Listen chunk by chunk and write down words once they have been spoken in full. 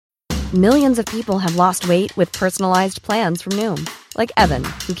Millions of people have lost weight with personalized plans from Noom. Like Evan,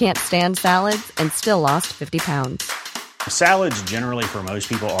 who can't stand salads and still lost 50 pounds. Salads generally for most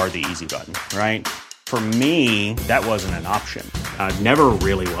people are the easy button, right? For me, that wasn't an option. I never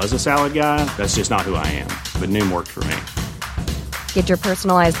really was a salad guy. That's just not who I am. But Noom worked for me. Get your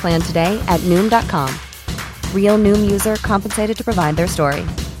personalized plan today at Noom.com. Real Noom user compensated to provide their story.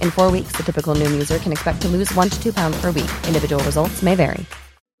 In 4 weeks, the typical Noom user can expect to lose 1 to 2 pounds per week. Individual results may vary.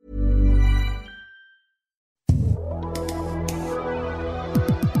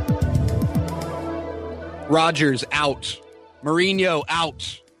 Rodgers out. Mourinho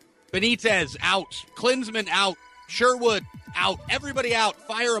out. Benitez out. Klinsmann out. Sherwood out. Everybody out.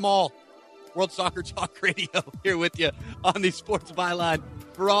 Fire them all. World Soccer Talk Radio here with you on the Sports Byline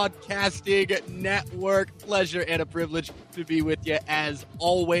Broadcasting Network. Pleasure and a privilege to be with you as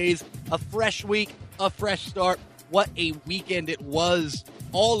always. A fresh week, a fresh start. What a weekend it was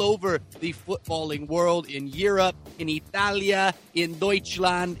all over the footballing world, in Europe, in Italia, in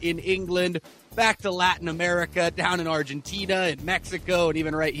Deutschland, in England, back to Latin America, down in Argentina, in Mexico, and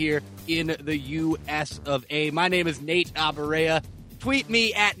even right here in the U.S. of A. My name is Nate Abaurrea. Tweet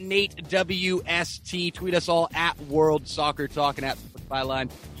me at NateWST. Tweet us all at World Soccer Talk and at Sports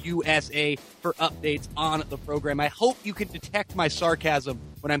Byline USA for updates on the program. I hope you can detect my sarcasm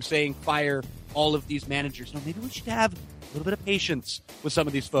when I'm saying fire all of these managers. No, maybe we should have a little bit of patience with some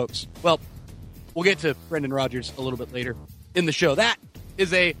of these folks. Well, we'll get to Brendan Rodgers a little bit later in the show. That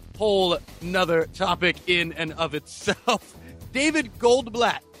is a whole nother topic in and of itself. David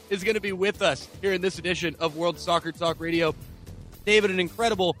Goldblatt is going to be with us here in this edition of World Soccer Talk Radio. David, an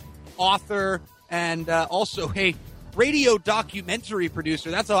incredible author and also a radio documentary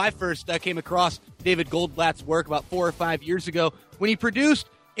producer. That's how I first came across David Goldblatt's work about 4 or 5 years ago when he produced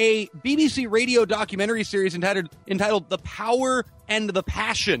a BBC radio documentary series entitled The Power and the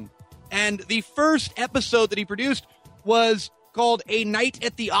Passion. And the first episode that he produced was called A Night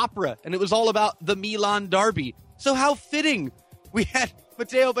at the Opera, and it was all about the Milan derby. So how fitting. We had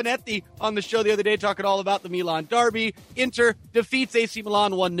Matteo Bonetti on the show the other day talking all about the Milan derby. Inter defeats AC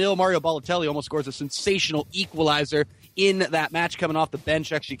Milan 1-0. Mario Balotelli almost scores a sensational equalizer in that match coming off the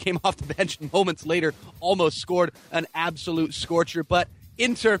bench. Actually came off the bench moments later, almost scored an absolute scorcher. But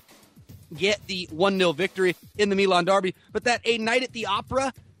Inter get the 1-0 victory in the Milan derby. But that A Night at the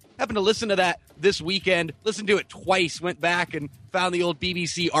Opera, happened to listen to that this weekend, listened to it twice, went back and found the old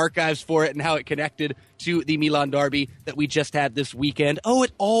BBC archives for it and how it connected to the Milan derby that we just had this weekend. Oh,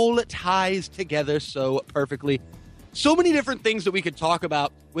 it all ties together so perfectly. So many different things that we could talk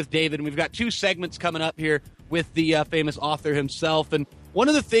about with David, and we've got 2 segments coming up here with the famous author himself. And one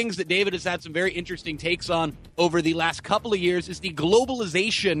of the things that David has had some very interesting takes on over the last couple of years is the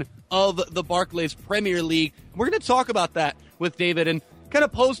globalization of the Barclays Premier League. And we're going to talk about that with David and kind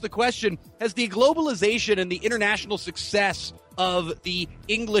of pose the question, has the globalization and the international success of the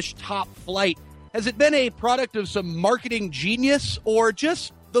English top flight, has it been a product of some marketing genius or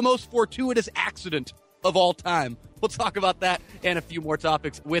just the most fortuitous accident of all time? We'll talk about that and a few more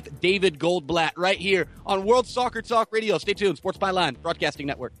topics with David Goldblatt right here on World Soccer Talk Radio. Stay tuned. Sports Byline Broadcasting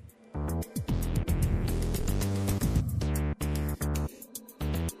Network.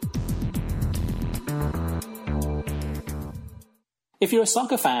 If you're a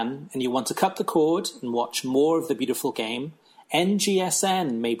soccer fan and you want to cut the cord and watch more of the beautiful game,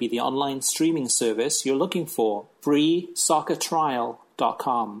 NGSN may be the online streaming service you're looking for.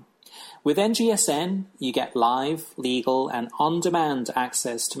 FreeSoccerTrial.com. With NGSN, you get live, legal, and on-demand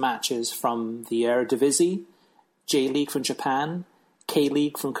access to matches from the Eredivisie, J-League from Japan,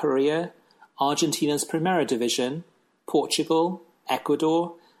 K-League from Korea, Argentina's Primera Division, Portugal,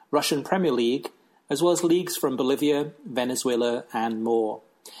 Ecuador, Russian Premier League, as well as leagues from Bolivia, Venezuela, and more.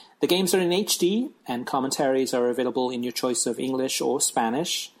 The games are in HD, and commentaries are available in your choice of English or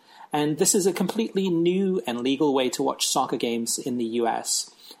Spanish. And this is a completely new and legal way to watch soccer games in the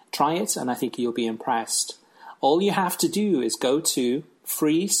US. Try it, and I think you'll be impressed. All you have to do is go to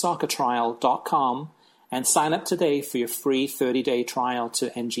FreeSoccerTrial.com and sign up today for your free 30-day trial to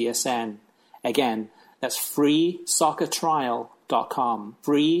NGSN. Again, that's FreeSoccerTrial.com.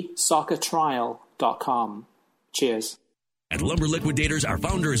 FreeSoccerTrial.com. Cheers. At Lumber Liquidators, our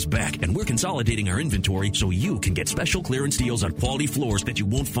founder is back, and we're consolidating our inventory so you can get special clearance deals on quality floors that you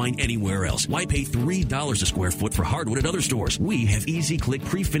won't find anywhere else. Why pay $3 a square foot for hardwood at other stores? We have Easy Click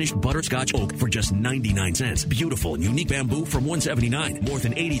pre-finished butterscotch oak for just 99 cents. Beautiful and unique bamboo from $179. More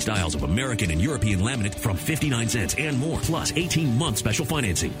than 80 styles of American and European laminate from 59 cents and more. Plus 18-month special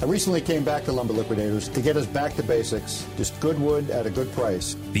financing. I recently came back to Lumber Liquidators to get us back to basics. Just good wood at a good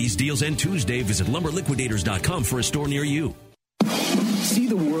price. These deals end Tuesday. Visit LumberLiquidators.com for a store near you. See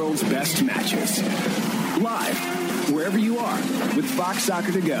the world world's best matches. Live, wherever you are, with Fox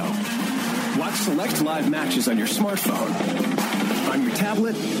Soccer to go. Watch select live matches on your smartphone, on your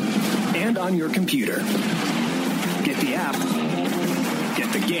tablet, and on your computer. Get the app,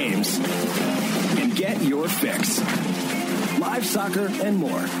 get the games, and get your fix. Live soccer and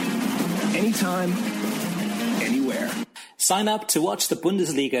more. Anytime, anywhere. Sign up to watch the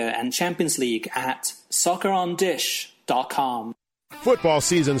Bundesliga and Champions League at soccerondish.com. Football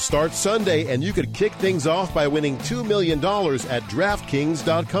season starts Sunday, and you could kick things off by winning $2 million at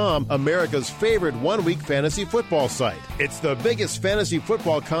DraftKings.com, America's favorite one-week fantasy football site. It's the biggest fantasy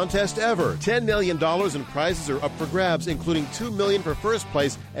football contest ever. $10 million in prizes are up for grabs, including $2 million for first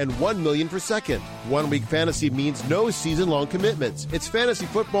place and $1 million for second. One-week fantasy means no season-long commitments. It's fantasy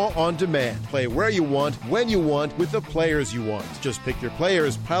football on demand. Play where you want, when you want, with the players you want. Just pick your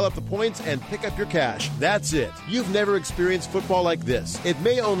players, pile up the points, and pick up your cash. That's it. You've never experienced football like this. It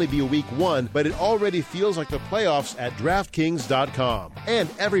may only be week 1, but it already feels like the playoffs at DraftKings.com. And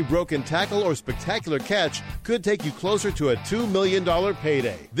every broken tackle or spectacular catch could take you closer to a $2 million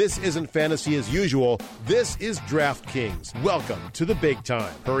payday. This isn't fantasy as usual. This is DraftKings. Welcome to the big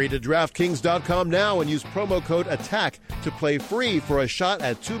time. Hurry to DraftKings.com now and use promo code ATTACK to play free for a shot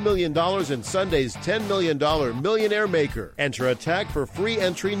at $2 million in Sunday's $10 million Millionaire Maker. Enter ATTACK for free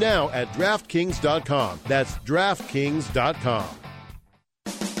entry now at DraftKings.com. That's DraftKings.com.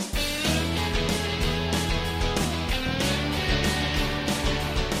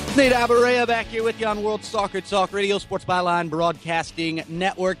 Nate Abaurrea back here with you on World Soccer Talk Radio, Sports Byline Broadcasting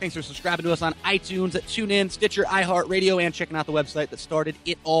Network. Thanks for subscribing to us on iTunes, TuneIn, Stitcher, iHeartRadio, and checking out the website that started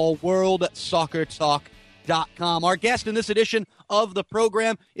it all, WorldSoccerTalk.com. Our guest in this edition of the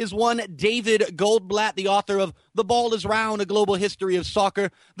program is one David Goldblatt, the author of The Ball is Round, A Global History of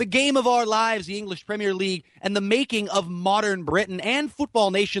Soccer, The Game of Our Lives, the English Premier League, and the Making of Modern Britain, and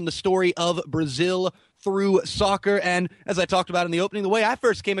Football Nation, the story of Brazil through soccer. And as I talked about in the opening, the way I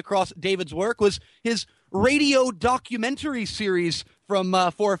first came across David's work was his radio documentary series from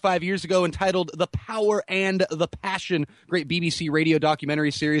 4 or 5 years ago entitled The Power and the Passion. Great BBC radio documentary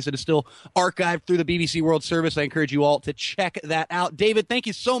series that is still archived through the BBC World Service. I encourage you all to check that out. David, thank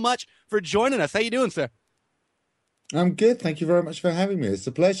you so much for joining us. How you doing, sir? I'm good. Thank you very much for having me. It's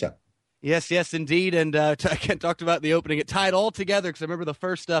a pleasure. Yes, indeed. And I talked about the opening. It tied all together because I remember the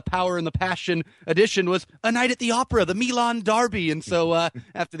first Power and the Passion edition was A Night at the Opera, the Milan Derby. And so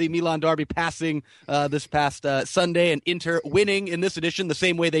after the Milan Derby passing this past Sunday and Inter winning in this edition the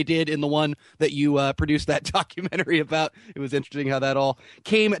same way they did in the one that you produced that documentary about, it was interesting how that all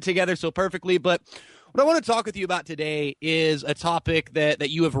came together so perfectly. But what I want to talk with you about today is a topic that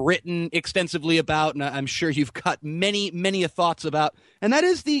you have written extensively about, and I'm sure you've got many thoughts about, and that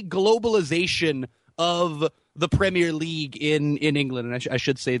is the globalization of the Premier League in England, and I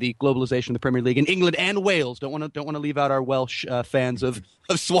should say the globalization of the Premier League in England and Wales. Don't want to leave out our Welsh fans of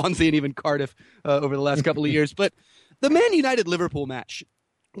Swansea and even Cardiff over the last couple of years. But the Man United-Liverpool match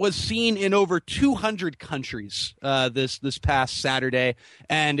was seen in over 200 countries this past Saturday,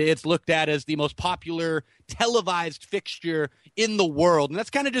 and it's looked at as the most popular televised fixture in the world. And that's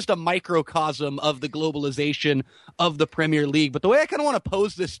kind of just a microcosm of the globalization of the Premier League. But the way I kind of want to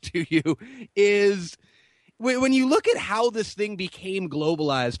pose this to you is, when you look at how this thing became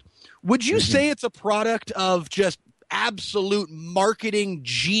globalized, would you say it's a product of just absolute marketing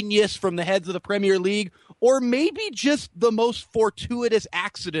genius from the heads of the Premier League, or maybe just the most fortuitous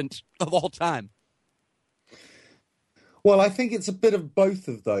accident of all time? Well, I think it's a bit of both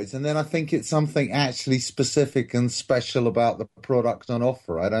of those. And then I think it's something actually specific and special about the product on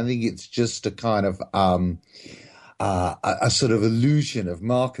offer. I don't think it's just a kind of a sort of illusion of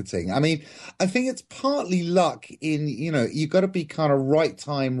marketing. I mean, I think it's partly luck in, you've got to be kind of right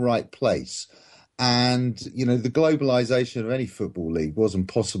time, right place. And, the globalization of any football league wasn't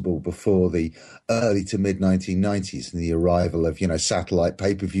possible before the early to mid-1990s and the arrival of, satellite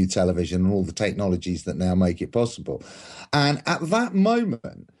pay-per-view television and all the technologies that now make it possible. And at that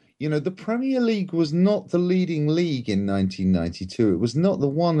moment, the Premier League was not the leading league in 1992. It was not the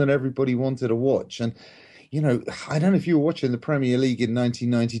one that everybody wanted to watch. And, I don't know if you were watching the Premier League in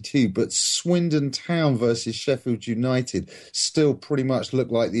 1992, but Swindon Town versus Sheffield United still pretty much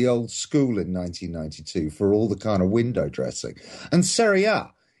looked like the old school in 1992 for all the kind of window dressing. And Serie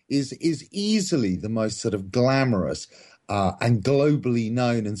A is easily the most sort of glamorous, and globally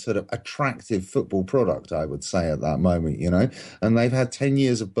known and sort of attractive football product, I would say, at that moment, you know. And they've had 10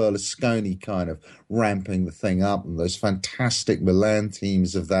 years of Berlusconi kind of ramping the thing up, and those fantastic Milan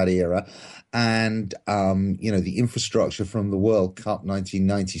teams of that era. And, you know, the infrastructure from the World Cup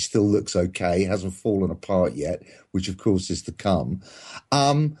 1990 still looks okay, hasn't fallen apart yet, which, of course, is to come.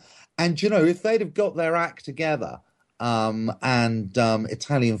 And, you know, if they'd have got their act together, and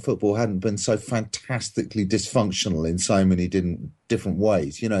Italian football hadn't been so fantastically dysfunctional in so many different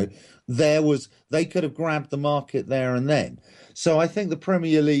ways, you know, they could have grabbed the market there and then. So I think the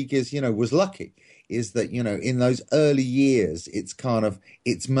Premier League was lucky, is that, you know, in those early years, it's kind of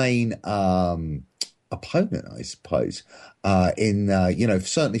its main opponent, I suppose, you know,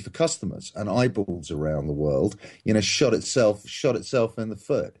 certainly for customers and eyeballs around the world, you know, shot itself in the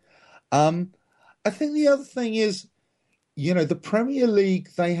foot. I think the other thing is, you know, the Premier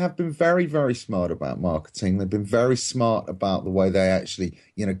League, they have been very, very smart about marketing. They've been very smart about the way they actually,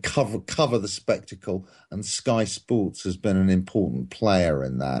 you know, cover the spectacle, and Sky Sports has been an important player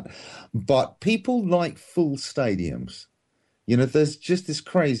in that. But people like full stadiums. You know, there's just this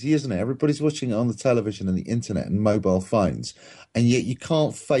crazy, isn't it? Everybody's watching it on the television and the internet and mobile phones, and yet you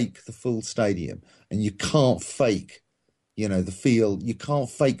can't fake the full stadium, and you can't fake, you know, the feel. You can't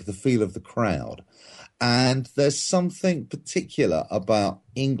fake the feel of the crowd. And there's something particular about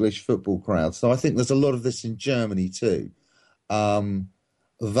English football crowds. So I think there's a lot of this in Germany too. That's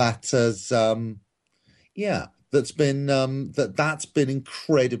been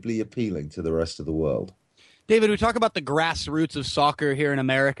incredibly appealing to the rest of the world. David, we talk about the grassroots of soccer here in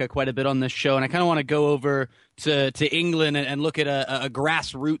America quite a bit on this show, and I kind of want to go over to England and look at a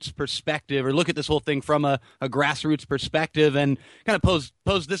grassroots perspective, or look at this whole thing from a grassroots perspective, and kind of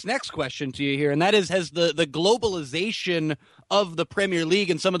pose this next question to you here, and that is, has the globalization of the Premier League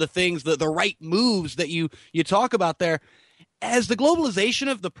and some of the things, the right moves that you talk about there, has the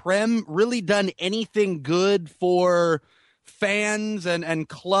globalization of the Prem really done anything good for fans and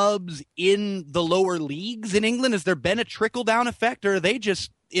clubs in the lower leagues in England? Has there been a trickle-down effect, or are they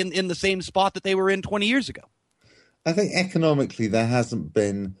just in the same spot that they were in 20 years ago? I think economically there hasn't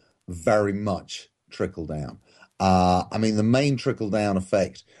been very much trickle-down. I mean, the main trickle-down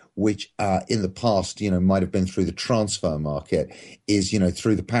effect, which in the past, you know, might have been through the transfer market, is, you know,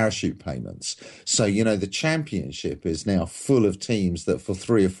 through the parachute payments. So, you know, the Championship is now full of teams that for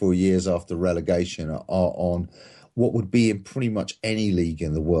 3 or 4 years after relegation are on what would be in pretty much any league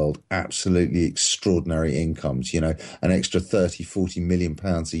in the world absolutely extraordinary incomes, you know, an extra 30, 40 million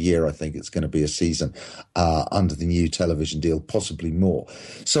pounds a year, I think it's going to be a season under the new television deal, possibly more.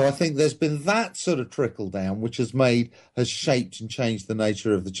 So I think there's been that sort of trickle down, which has shaped and changed the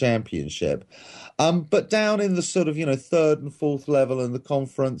nature of the Championship. But down in the sort of, you know, third and fourth level in the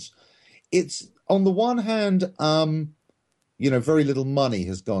conference, it's on the one hand, you know, very little money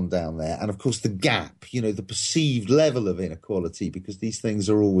has gone down there. And of course, the gap, you know, the perceived level of inequality, because these things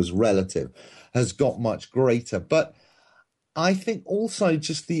are always relative, has got much greater. But I think also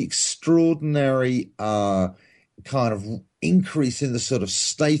just the extraordinary kind of increase in the sort of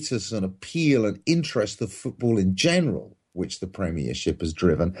status and appeal and interest of football in general, which the Premiership has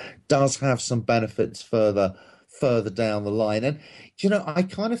driven, does have some benefits further down the line. And, you know, I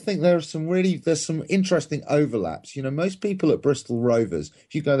kind of think there's some interesting overlaps. You know, most people at Bristol Rovers,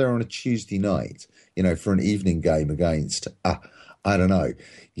 if you go there on a Tuesday night, you know, for an evening game against, I don't know,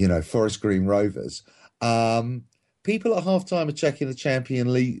 you know, Forest Green Rovers, people at halftime are checking the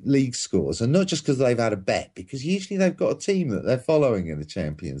Champions League scores, and not just because they've had a bet, because usually they've got a team that they're following in the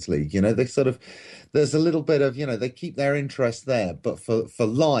Champions League. You know, they sort of, there's a little bit of, you know, they keep their interest there, but for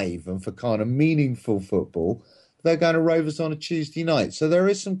live and for kind of meaningful football, they're going to Rovers on a Tuesday night. So there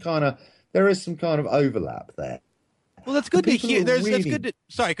is some kind of overlap there. Well, that's good to hear.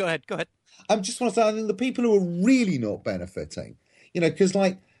 Sorry, go ahead. I just want to say, I think the people who are really not benefiting, you know, because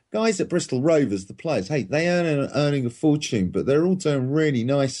like guys at Bristol Rovers, the players, hey, they earning a fortune, but they're all doing really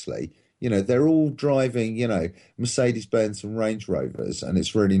nicely. You know, they're all driving, you know, Mercedes-Benz and Range Rovers, and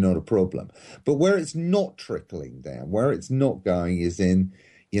it's really not a problem. But where it's not trickling down, where it's not going, is in,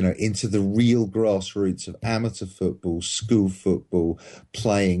 you know, into the real grassroots of amateur football, school football,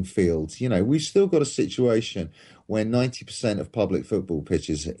 playing fields. You know, we've still got a situation where 90% of public football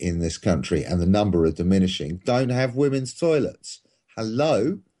pitches in this country, and the number are diminishing, don't have women's toilets.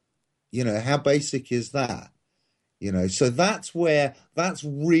 Hello? You know, how basic is that? You know, so that's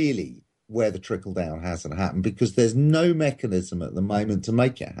really where the trickle down hasn't happened, because there's no mechanism at the moment to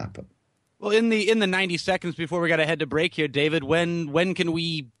make it happen. Well, in the 90 seconds before we got to head to break here, David, when can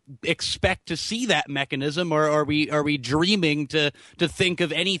we expect to see that mechanism, or are we dreaming to think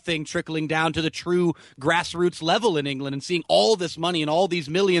of anything trickling down to the true grassroots level in England and seeing all this money and all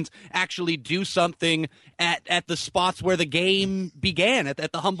these millions actually do something at the spots where the game began,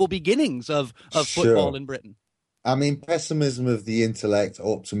 at the humble beginnings of football in Britain? I mean, pessimism of the intellect,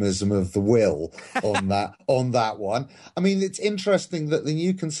 optimism of the will on that one. I mean, it's interesting that the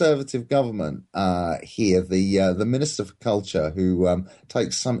new Conservative government here, the Minister for Culture, who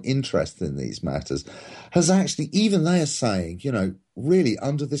takes some interest in these matters, has actually, even they are saying, really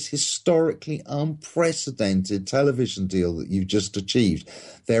under this historically unprecedented television deal that you've just achieved,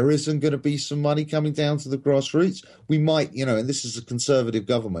 there isn't going to be some money coming down to the grassroots. We might, and this is a Conservative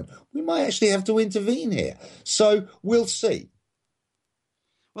government, we might actually have to intervene here. So we'll see.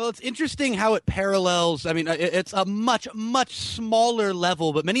 Well, it's interesting how it parallels. I mean, it's a much, much smaller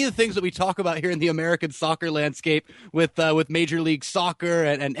level, but many of the things that we talk about here in the American soccer landscape with Major League Soccer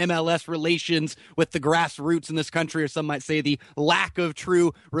and MLS relations with the grassroots in this country, or some might say the lack of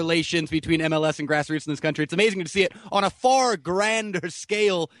true relations between MLS and grassroots in this country. It's amazing to see it on a far grander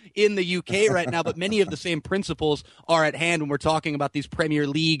scale in the UK right now, but many of the same principles are at hand when we're talking about these Premier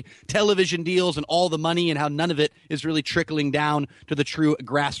League television deals and all the money and how none of it is really trickling down to the true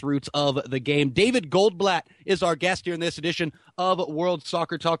grassroots of the game. David Goldblatt is our guest here in this edition of World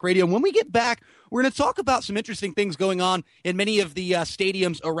Soccer Talk Radio. And when we get back, we're going to talk about some interesting things going on in many of the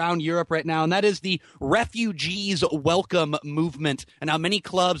stadiums around Europe right now, and that is the refugees welcome movement, and how many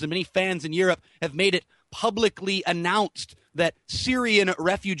clubs and many fans in Europe have made it publicly announced that Syrian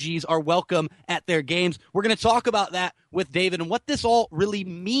refugees are welcome at their games. We're going to talk about that with David and what this all really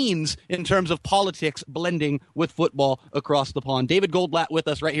means in terms of politics blending with football across the pond. David Goldblatt with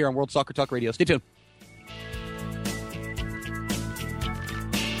us right here on World Soccer Talk Radio. Stay tuned.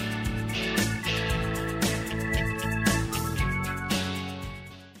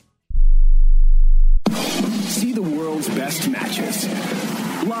 See the world's best matches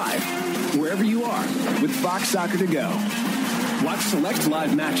live wherever you are with Fox Soccer to Go. Watch select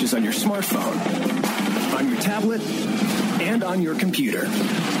live matches on your smartphone, on your tablet, and on your computer.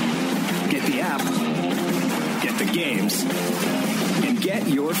 Get the app, get the games, and get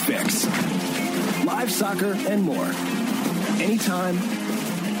your fix. Live soccer and more. Anytime,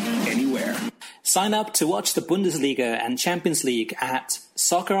 anywhere. Sign up to watch the Bundesliga and Champions League at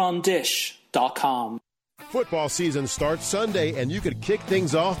soccerondish.com. Football season starts Sunday, and you could kick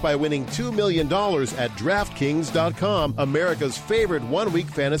things off by winning $2 million at DraftKings.com, America's favorite one-week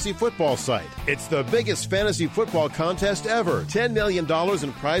fantasy football site. It's the biggest fantasy football contest ever. $10 million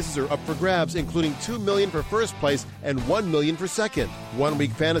in prizes are up for grabs, including $2 million for first place and $1 million for second.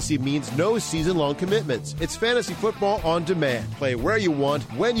 One-week fantasy means no season-long commitments. It's fantasy football on demand. Play where you want,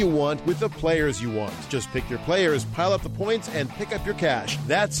 when you want, with the players you want. Just pick your players, pile up the points, and pick up your cash.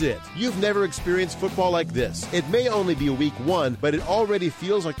 That's it. You've never experienced football like this. It may only be week 1, but it already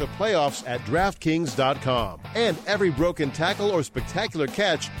feels like the playoffs at DraftKings.com. And every broken tackle or spectacular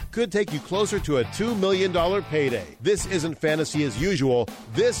catch could take you closer to a $2 million payday. This isn't fantasy as usual.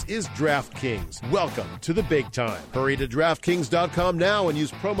 This is DraftKings. Welcome to the big time. Hurry to DraftKings.com now and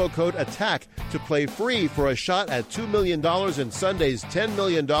use promo code ATTACK to play free for a shot at $2 million in Sunday's $10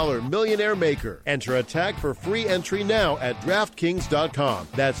 million Millionaire Maker. Enter ATTACK for free entry now at DraftKings.com.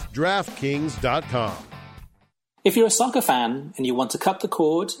 That's DraftKings.com. If you're a soccer fan and you want to cut the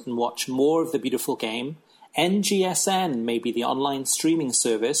cord and watch more of the beautiful game, NGSN may be the online streaming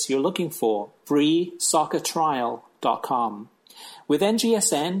service you're looking for. FreeSoccerTrial.com. With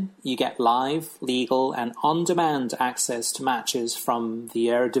NGSN, you get live, legal, and on-demand access to matches from the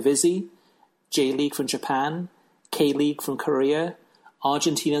Eredivisie, J-League from Japan, K-League from Korea,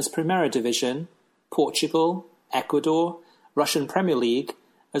 Argentina's Primera Division, Portugal, Ecuador, Russian Premier League,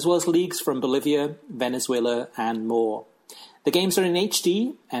 as well as leagues from Bolivia, Venezuela, and more. The games are in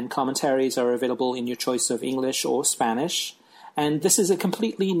HD, and commentaries are available in your choice of English or Spanish. And this is a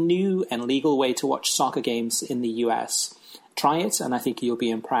completely new and legal way to watch soccer games in the US. Try it, and I think you'll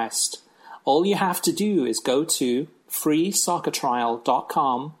be impressed. All you have to do is go to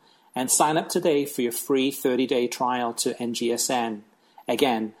freesoccertrial.com and sign up today for your free 30-day trial to NGSN.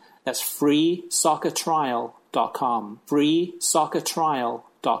 Again, that's freesoccertrial.com. freesoccertrial.com.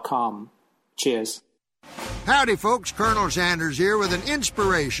 Cheers. Howdy, folks. Colonel Sanders here with an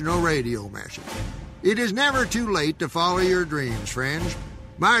inspirational radio message. It is never too late to follow your dreams, friends.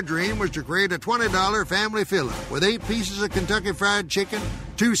 My dream was to create a $20 family fill-up with 8 pieces of Kentucky Fried Chicken,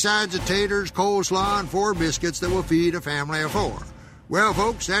 2 sides of taters, coleslaw, and 4 biscuits that will feed a family of 4. Well,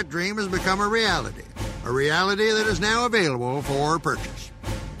 folks, that dream has become a reality that is now available for purchase.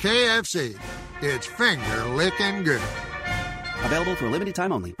 KFC. It's finger-licking good. Available for a limited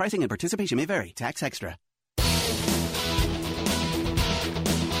time only. Pricing and participation may vary. Tax extra.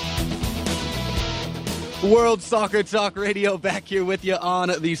 World Soccer Talk Radio back here with you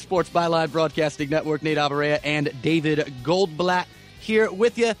on the Sports Byline Broadcasting Network. Nate Abaurrea and David Goldblatt here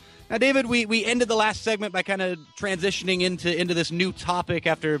with you. Now, David, we ended the last segment by kind of transitioning into this new topic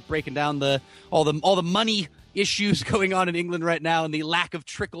after breaking down all the money issues going on in England right now and the lack of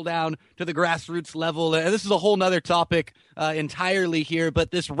trickle down to the grassroots level. And this is a whole nother topic entirely here,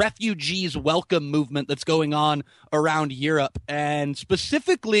 but this refugees welcome movement that's going on around Europe. And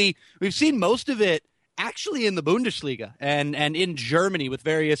specifically, we've seen most of it actually in the Bundesliga and in Germany with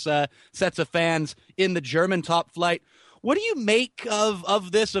various sets of fans in the German top flight. What do you make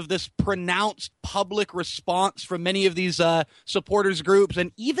of this pronounced public response from many of these supporters groups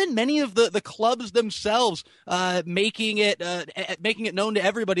and even many of the clubs themselves making it known to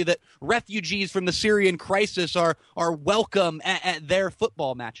everybody that refugees from the Syrian crisis are welcome at their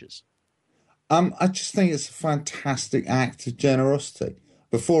football matches? I just think it's a fantastic act of generosity.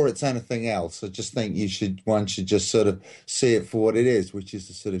 Before it's anything else, I just think one should just sort of see it for what it is, which is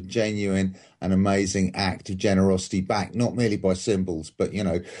a sort of genuine and amazing act of generosity backed not merely by symbols, but,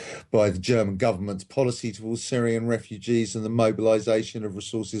 by the German government's policy towards Syrian refugees and the mobilization of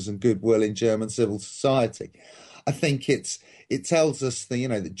resources and goodwill in German civil society. I think it tells us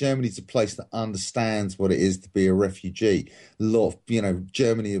that Germany's a place that understands what it is to be a refugee. A lot of,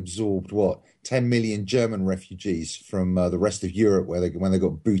 Germany absorbed 10 million German refugees from the rest of Europe when they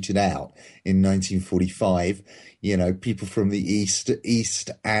got booted out in 1945. People from the east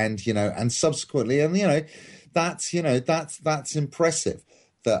and subsequently, and that's impressive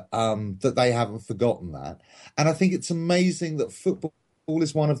that they haven't forgotten that. And I think it's amazing that football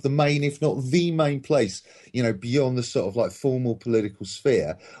is one of the main, if not the main place, beyond the sort of like formal political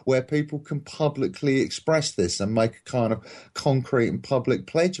sphere where people can publicly express this and make a kind of concrete and public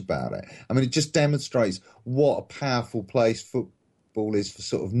pledge about it. I mean, it just demonstrates what a powerful place football is for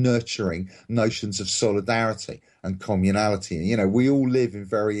sort of nurturing notions of solidarity and communality. And, we all live in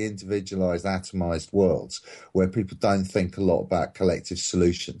very individualized, atomized worlds where people don't think a lot about collective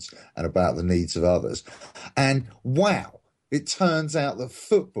solutions and about the needs of others. And wow, it turns out that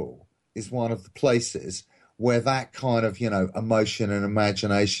football is one of the places where that kind of, emotion and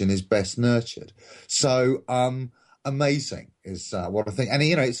imagination is best nurtured. So amazing is what I think. And,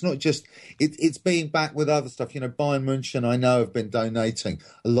 it's not just, it's being backed with other stuff. Bayern München, I know, have been donating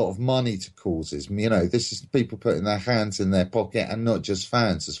a lot of money to causes. This is people putting their hands in their pocket and not just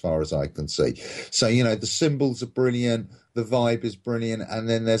fans, as far as I can see. So, the symbols are brilliant, the vibe is brilliant, and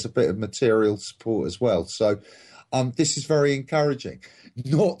then there's a bit of material support as well. So, this is very encouraging.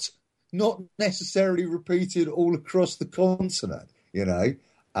 Not necessarily repeated all across the continent,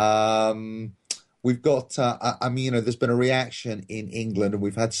 We've got, there's been a reaction in England, and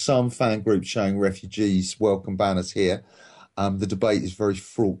we've had some fan groups showing refugees welcome banners here. The debate is very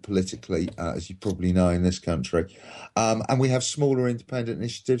fraught politically, as you probably know, in this country. And we have smaller independent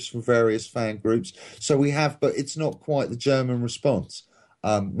initiatives from various fan groups. So we have, but it's not quite the German response,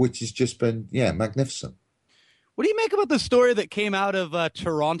 which has just been, magnificent. What do you make about the story that came out of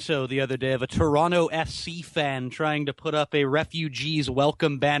Toronto the other day of a Toronto FC fan trying to put up a refugees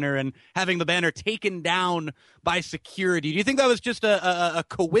welcome banner and having the banner taken down by security? Do you think that was just a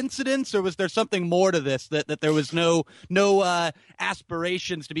coincidence, or was there something more to this, that there was no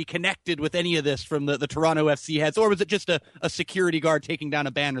aspirations to be connected with any of this from the Toronto FC heads, or was it just a security guard taking down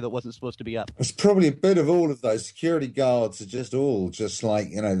a banner that wasn't supposed to be up? It's probably a bit of all of those. Security guards are just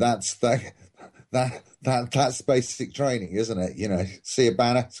that's basic training, isn't it? See a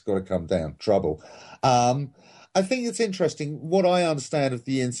banner, it's got to come down. Trouble. I think it's interesting. What I understand of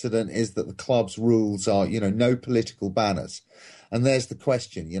the incident is that the club's rules are, no political banners. And there's the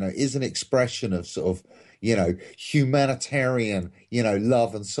question, is an expression of sort of, humanitarian,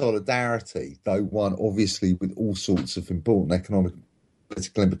 love and solidarity, though one obviously with all sorts of important economic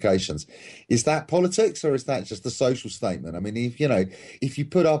political implications. Is that politics, or is that just a social statement? I mean, if you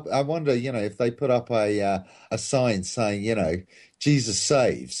put up, I wonder, if they put up a sign saying, Jesus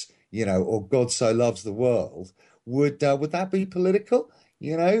saves, or God so loves the world, would that be political?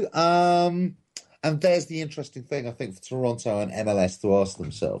 And there's the interesting thing, I think, for Toronto and MLS to ask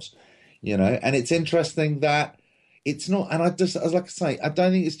themselves, and it's interesting that it's not, and I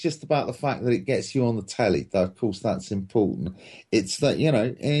don't think it's just about the fact that it gets you on the telly, though of course that's important. It's that,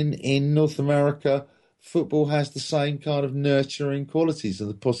 in North America, football has the same kind of nurturing qualities and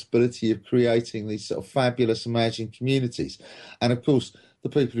the possibility of creating these sort of fabulous imagined communities. And of course, the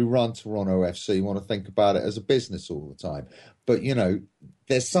people who run Toronto FC want to think about it as a business all the time. but,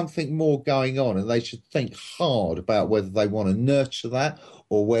 there's something more going on, and they should think hard about whether they want to nurture that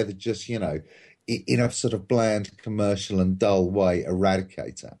or whether just, in a sort of bland, commercial and dull way,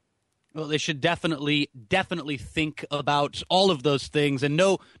 eradicate that. Well, they should definitely think about all of those things, and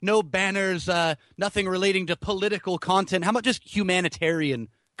no banners, nothing relating to political content. How about just humanitarian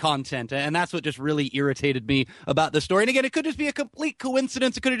content? And that's what just really irritated me about the story. And again, it could just be a complete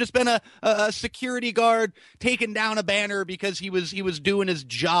coincidence. It could have just been a security guard taking down a banner because he was doing his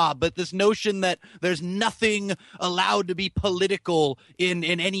job. But this notion that there's nothing allowed to be political in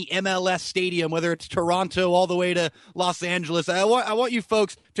any MLS stadium, whether it's Toronto all the way to Los Angeles. I want you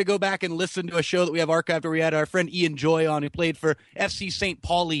folks to go back and listen to a show that we have archived where we had our friend Ian Joy on, who played for FC St.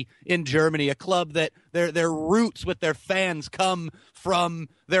 Pauli in Germany, a club that their roots with their fans come from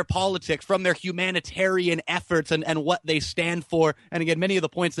their politics, from their humanitarian efforts and what they stand for. And again, many of the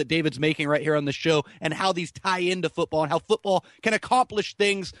points that David's making right here on the show and how these tie into football and how football can accomplish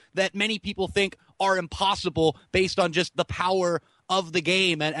things that many people think are impossible based on just the power of the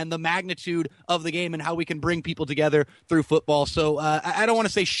game and the magnitude of the game and how we can bring people together through football. So I don't want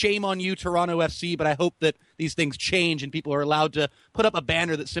to say shame on you, Toronto FC, but I hope that these things change and people are allowed to put up a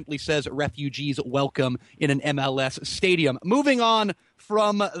banner that simply says refugees welcome in an MLS stadium. Moving on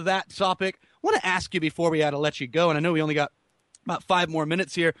from that topic, I want to ask you before we had to let you go, and I know we only got about 5 more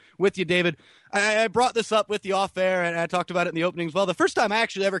minutes here with you, David. I brought this up with you off air, and I talked about it in the opening as well. The first time I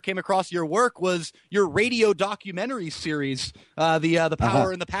actually ever came across your work was your radio documentary series, The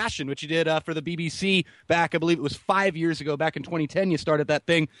Power and the Passion, which you did for the BBC back, I believe it was 5 years ago, back in 2010 you started that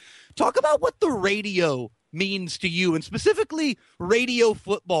thing. Talk about what the radio means to you, and specifically radio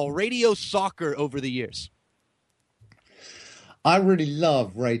football, radio soccer over the years. I really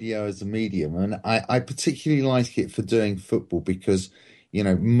love radio as a medium, and I particularly like it for doing football because,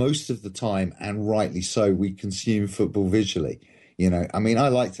 most of the time, and rightly so, we consume football visually. I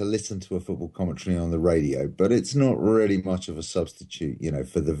like to listen to a football commentary on the radio, but it's not really much of a substitute,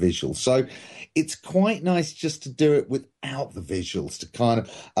 for the visual. So it's quite nice just to do it without the visuals, to kind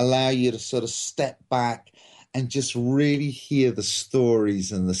of allow you to sort of step back and just really hear the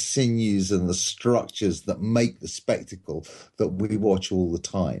stories and the sinews and the structures that make the spectacle that we watch all the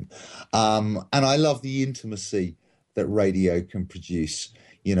time. And I love the intimacy that radio can produce,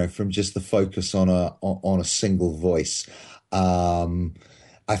 from just the focus on a single voice.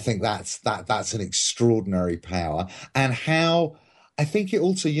 I think that's an extraordinary power. And how I think it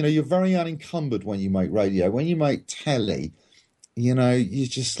also, you're very unencumbered when you make radio. When you make telly, you're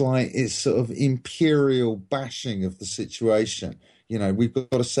just like, it's sort of imperial bashing of the situation. We've got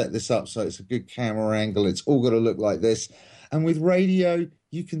to set this up so it's a good camera angle. It's all got to look like this. And with radio,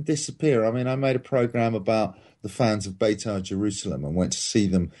 you can disappear. I made a program about the fans of Beitar Jerusalem and went to see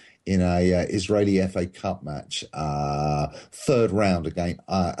them in a Israeli FA Cup match, third round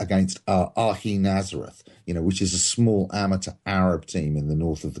against Ahi Nazareth, which is a small amateur Arab team in the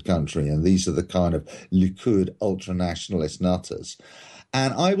north of the country. And these are the kind of Likud ultra-nationalist nutters.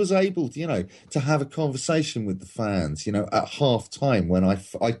 And I was able to, to have a conversation with the fans, at half time when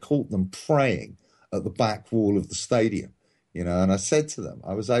I caught them praying at the back wall of the stadium, and I said to them,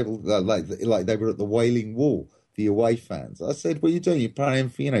 I was able, like they were at the Wailing Wall, the away fans. I said, what are you doing? You're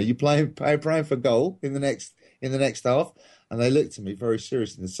praying for, praying for goal in the next half? And they looked at me very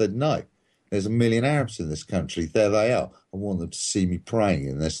seriously and said, no, there's 1 million Arabs in this country. There they are. I want them to see me praying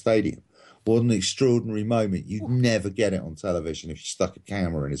in their stadium. What an extraordinary moment. You'd never get it on television if you stuck a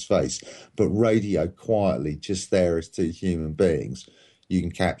camera in his face. But radio, quietly, just there as two human beings, you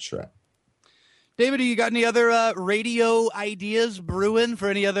can capture it. David, you got any other radio ideas brewing for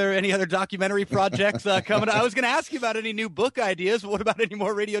any other documentary projects coming? I was going to ask you about any new book ideas, but what about any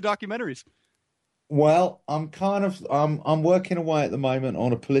more radio documentaries? Well, I'm working away at the moment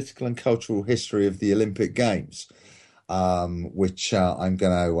on a political and cultural history of the Olympic Games, which I'm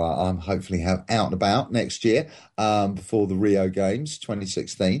going to hopefully have out and about next year before the Rio Games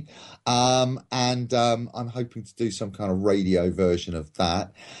 2016. I'm hoping to do some kind of radio version of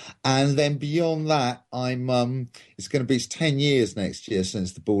that. And then beyond that, it's going to be 10 years next year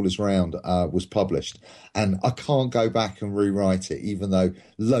since The Ball Is Round was published. And I can't go back and rewrite it, even though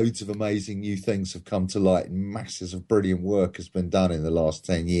loads of amazing new things have come to light and masses of brilliant work has been done in the last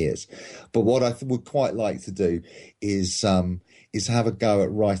 10 years. But what I would quite like to do is have a go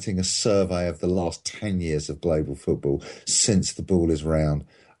at writing a survey of the last 10 years of global football since The Ball Is Round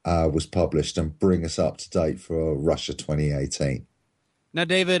was published and bring us up to date for Russia 2018. Now,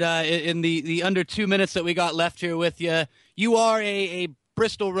 David, in the under 2 minutes that we got left here with you, you are a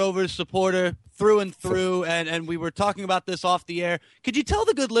Bristol Rovers supporter through and through, and we were talking about this off the air. Could you tell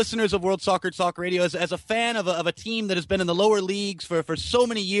the good listeners of World Soccer Talk Radio, as a fan of a team that has been in the lower leagues for so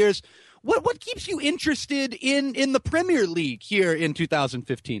many years, what keeps you interested in the Premier League here in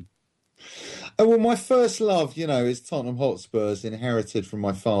 2015? Well, my first love, is Tottenham Hotspurs, inherited from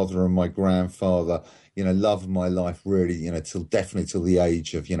my father and my grandfather. Love of my life, really, definitely till the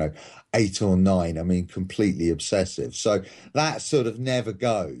age of, 8 or 9. I mean, completely obsessive. So that sort of never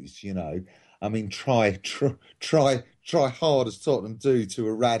goes, I mean, try hard as Tottenham do to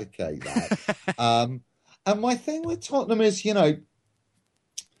eradicate that. And my thing with Tottenham is,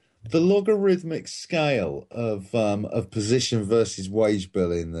 the logarithmic scale of position versus wage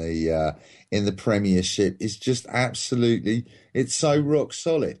bill in the Premiership is just absolutely, it's so rock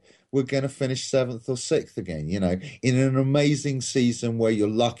solid. We're going to finish 7th or 6th again, in an amazing season where you're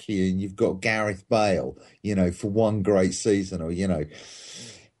lucky and you've got Gareth Bale, for one great season, or,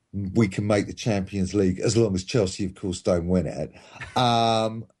 we can make the Champions League as long as Chelsea, of course, don't win it.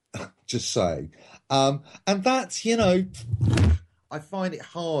 Just saying. And that's, I find it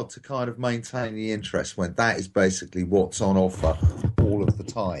hard to kind of maintain the interest when that is basically what's on offer all of the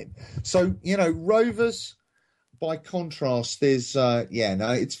time. So, Rovers, by contrast, is,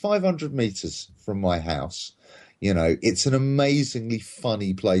 it's 500 metres from my house. It's an amazingly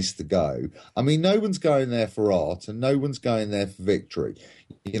funny place to go. I mean, no one's going there for art and no one's going there for victory.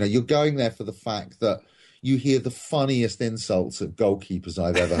 You're going there for the fact that you hear the funniest insults at goalkeepers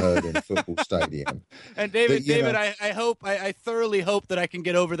I've ever heard in a football stadium. And David, I thoroughly hope that I can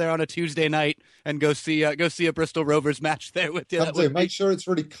get over there on a Tuesday night and go see a Bristol Rovers match there with you. Make sure it's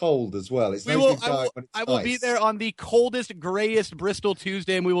really cold as well. I will be there on the coldest, grayest Bristol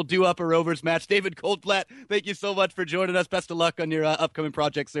Tuesday, and we will do up a Rovers match. David Goldblatt, thank you so much for joining us. Best of luck on your upcoming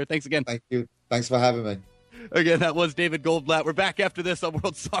projects there. Thanks again. Thank you. Thanks for having me. Again, that was David Goldblatt. We're back after this on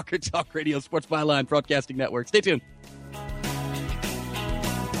World Soccer Talk Radio, Sports Byline Broadcasting Network. Stay tuned.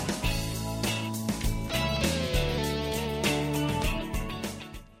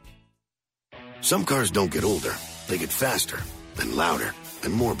 Some cars don't get older. They get faster and louder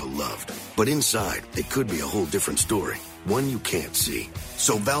and more beloved. But inside, it could be a whole different story. One you can't see.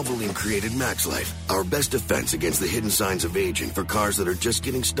 So Valvoline created MaxLife, our best defense against the hidden signs of aging for cars that are just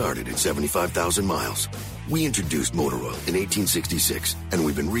getting started at 75,000 miles. We introduced motor oil in 1866, and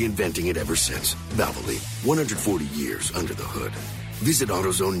we've been reinventing it ever since. Valvoline, 140 years under the hood. Visit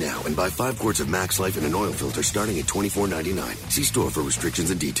AutoZone now and buy 5 quarts of MaxLife and an oil filter starting at $24.99. See store for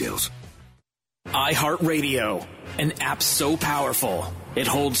restrictions and details. iHeartRadio, an app so powerful, it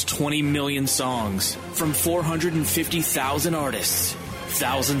holds 20 million songs from 450,000 artists.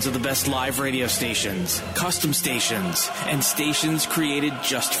 Thousands of the best live radio stations, custom stations, and stations created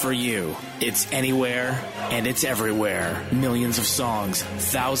just for you. It's anywhere and it's everywhere. Millions of songs,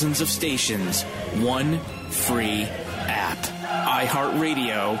 thousands of stations, one free app.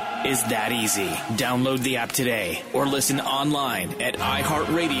 iHeartRadio is that easy. Download the app today or listen online at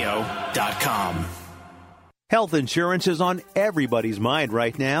iHeartRadio.com. Health insurance is on everybody's mind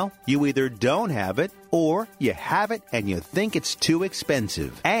right now. You either don't have it or you have it and you think it's too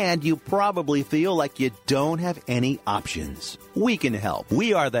expensive. And you probably feel like you don't have any options. We can help.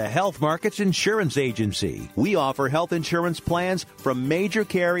 We are the Health Markets Insurance Agency. We offer health insurance plans from major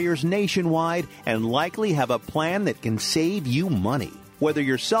carriers nationwide and likely have a plan that can save you money. Whether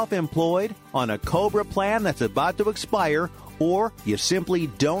you're self-employed, on a COBRA plan that's about to expire, or you simply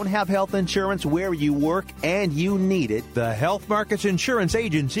don't have health insurance where you work and you need it, the Health Markets Insurance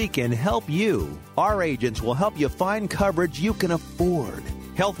Agency can help you. Our agents will help you find coverage you can afford.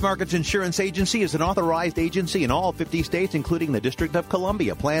 Health Markets Insurance Agency is an authorized agency in all 50 states, including the District of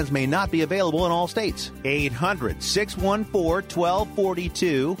Columbia. Plans may not be available in all states.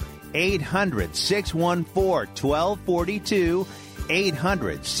 800-614-1242. 800-614-1242.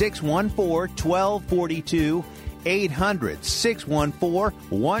 800-614-1242.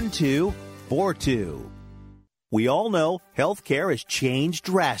 800-614-1242. We all know healthcare has changed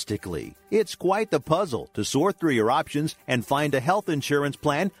drastically. It's quite the puzzle to sort through your options and find a health insurance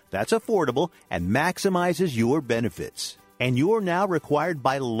plan that's affordable and maximizes your benefits. And you're now required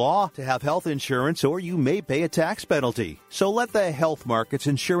by law to have health insurance, or you may pay a tax penalty. So let the Health Markets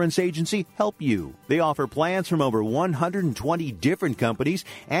Insurance Agency help you. They offer plans from over 120 different companies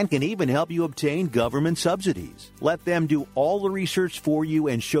and can even help you obtain government subsidies. Let them do all the research for you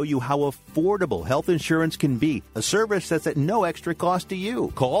and show you how affordable health insurance can be, a service that's at no extra cost to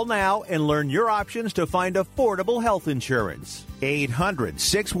you. Call now and learn your options to find affordable health insurance.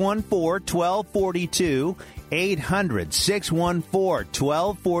 800-614-1242.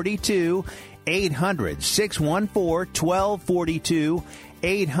 800-614-1242. 800-614-1242.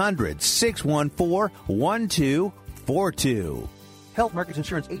 800-614-1242. Health Markets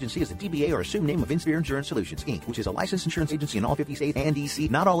Insurance Agency is a DBA or assumed name of Insphere Insurance Solutions, Inc., which is a licensed insurance agency in all 50 states and D.C.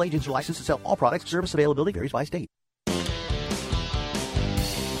 Not all agents are licensed to sell all products. Service availability varies by state.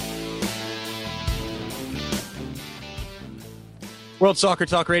 World Soccer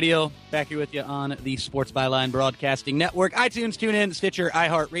Talk Radio, back here with you on the Sports Byline Broadcasting Network. iTunes, TuneIn, Stitcher,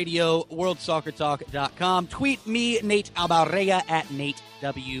 iHeartRadio, WorldSoccerTalk.com. Tweet me, Nate Albarrega, at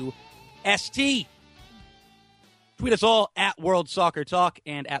NateWST. Tweet us all at World Soccer Talk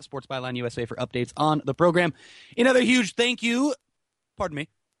and at Sports Byline USA for updates on the program. Another huge thank you,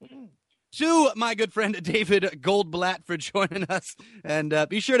 to my good friend David Goldblatt for joining us. And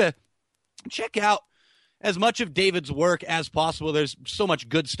be sure to check out as much of David's work as possible. There's so much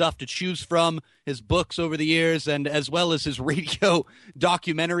good stuff to choose from, his books over the years, and as well as his radio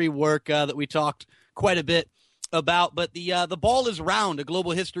documentary work that we talked quite a bit about. But the ball is round, a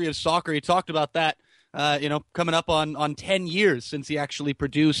global history of soccer. He talked about that, coming up on 10 years since he actually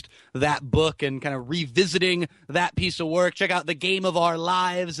produced that book and kind of revisiting that piece of work. Check out The Game of Our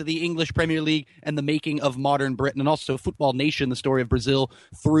Lives, the English Premier League, and the Making of Modern Britain, and also Football Nation, the story of Brazil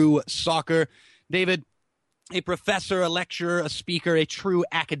through soccer. David, a professor, a lecturer, a speaker, a true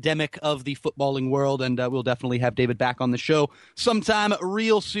academic of the footballing world, and we'll definitely have David back on the show sometime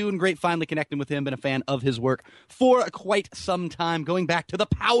real soon. Great finally connecting with him. Been a fan of his work for quite some time, going back to the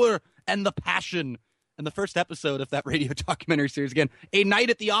power and the passion. And the first episode of that radio documentary series, again, A Night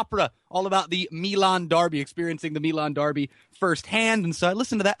at the Opera, all about the Milan Derby, experiencing the Milan Derby firsthand. And so I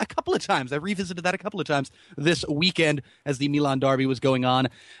listened to that a couple of times. I revisited that a couple of times this weekend as the Milan Derby was going on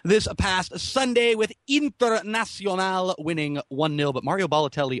this past Sunday, with Internazionale winning 1-0. But Mario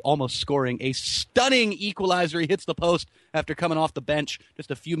Balotelli almost scoring a stunning equalizer. He hits the post after coming off the bench, just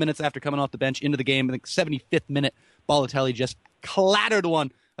a few minutes after coming off the bench into the game. I think 75th minute, Balotelli just clattered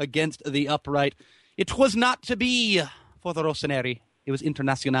one against the upright. It was not to be for the Rossoneri. It was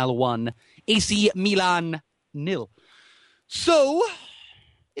Internazionale 1, AC Milan 0. So,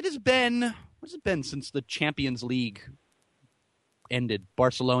 what has it been since the Champions League ended?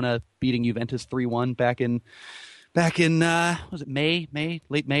 Barcelona beating Juventus 3-1 back in was it May,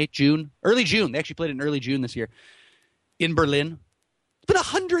 late May, June? Early June. They actually played in early June this year in Berlin. It's been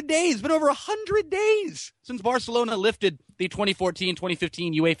 100 days, been over 100 days since Barcelona lifted the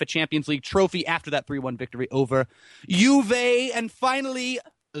 2014-2015 UEFA Champions League trophy after that 3-1 victory over Juve. And finally,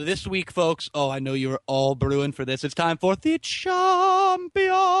 this week, folks, I know you're all brewing for this. It's time for the champions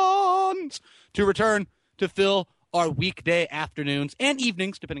to return to fill our weekday afternoons and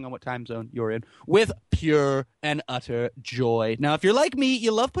evenings, depending on what time zone you're in, with pure and utter joy. Now, if you're like me,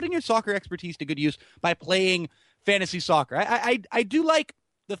 you love putting your soccer expertise to good use by playing fantasy soccer. I do like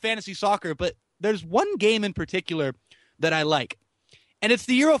the fantasy soccer, but there's one game in particular that I like, and it's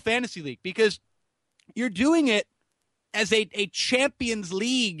the Euro Fantasy League, because you're doing it as a Champions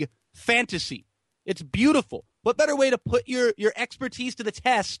League fantasy. It's beautiful. What better way to put your expertise to the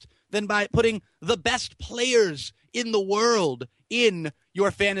test than by putting the best players in the world in your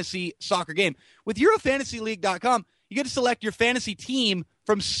fantasy soccer game? With EuroFantasyLeague.com, you get to select your fantasy team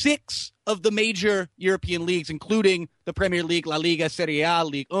from 6 of the major European leagues, including the Premier League, La Liga, Serie A,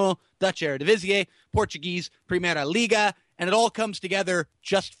 Ligue 1, Dutch Eredivisie, Portuguese Primeira Liga, and it all comes together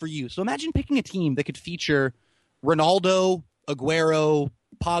just for you. So imagine picking a team that could feature Ronaldo, Aguero,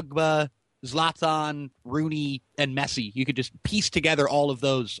 Pogba, Zlatan, Rooney, and Messi. You could just piece together all of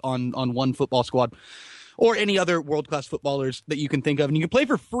those on one football squad, or any other world-class footballers that you can think of. And you can play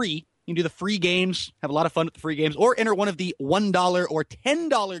for free. You can do the free games, have a lot of fun with the free games, or enter one of the $1 or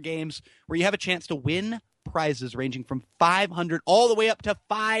 $10 games where you have a chance to win prizes ranging from $500 all the way up to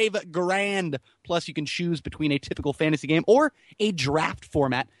 $5,000. Plus, you can choose between a typical fantasy game or a draft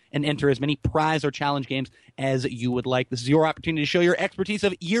format and enter as many prize or challenge games as you would like. This is your opportunity to show your expertise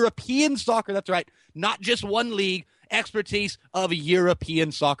of European soccer. That's right, not just one league. Expertise of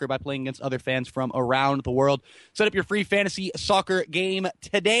European soccer by playing against other fans from around the world. Set up your free fantasy soccer game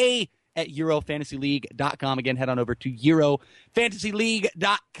today at EuroFantasyLeague.com. Again, head on over to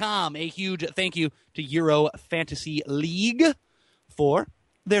EuroFantasyLeague.com. A huge thank you to Euro Fantasy League for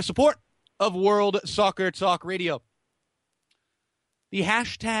their support of World Soccer Talk Radio. The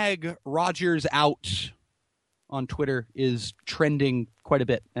hashtag RogersOut on Twitter is trending quite a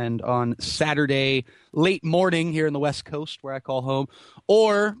bit. And on Saturday, late morning here in the West Coast, where I call home,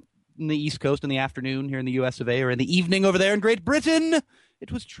 or in the East Coast in the afternoon here in the US of A, or in the evening over there in Great Britain, it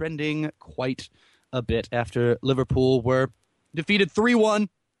was trending quite a bit after Liverpool were defeated 3-1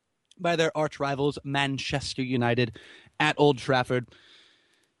 by their arch rivals Manchester United at Old Trafford.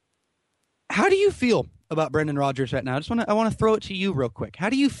 How do you feel about Brendan Rodgers right now? I want to throw it to you real quick. How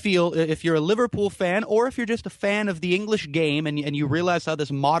do you feel if you're a Liverpool fan or if you're just a fan of the English game and you realize how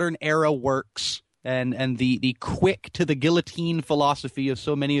this modern era works and the quick to the guillotine philosophy of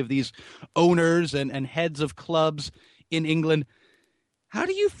so many of these owners and heads of clubs in England? How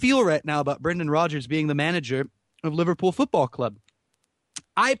do you feel right now about Brendan Rodgers being the manager of Liverpool Football Club?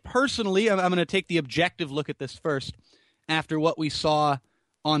 I personally, I'm going to take the objective look at this first after what we saw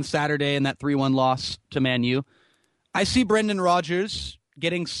on Saturday in that 3-1 loss to Man U. I see Brendan Rodgers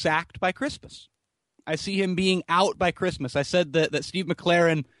getting sacked by Christmas. I see him being out by Christmas. I said that Steve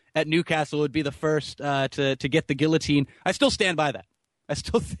McLaren at Newcastle would be the first to get the guillotine. I still stand by that. I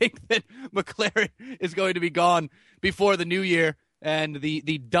still think that McLaren is going to be gone before the new year, and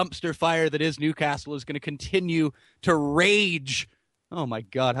the dumpster fire that is Newcastle is going to continue to rage. Oh, my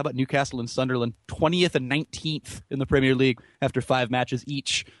God. How about Newcastle and Sunderland? 20th and 19th in the Premier League after 5 matches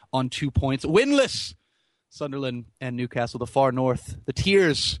each on 2 points. Winless! Sunderland and Newcastle, the far north, the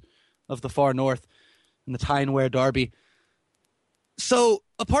tears of the far north in the Tyne-Wear derby. So,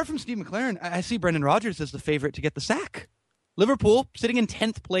 apart from Steve McLaren, I see Brendan Rodgers as the favorite to get the sack. Liverpool sitting in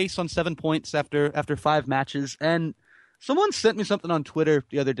 10th place on 7 points after 5 matches, and someone sent me something on Twitter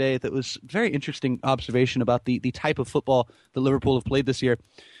the other day that was a very interesting observation about the type of football that Liverpool have played this year.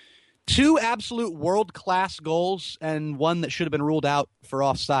 2 absolute world-class goals and 1 that should have been ruled out for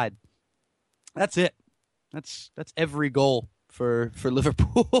offside. That's it. That's every goal for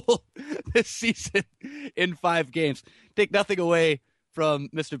Liverpool this season in 5 games. Take nothing away from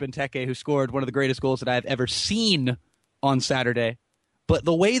Mr. Benteke, who scored one of the greatest goals that I have ever seen on Saturday. But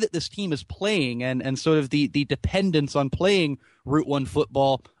the way that this team is playing and sort of the dependence on playing Route 1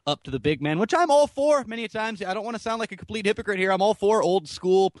 football up to the big man, which I'm all for many times. I don't want to sound like a complete hypocrite here. I'm all for old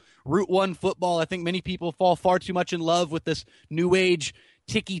school Route 1 football. I think many people fall far too much in love with this new age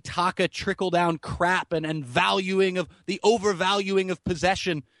tiki-taka trickle-down crap and valuing of the overvaluing of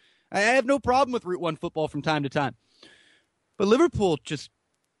possession. I have no problem with Route 1 football from time to time. But Liverpool just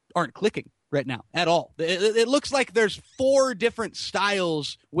aren't clicking right now at all. It looks like there's 4 different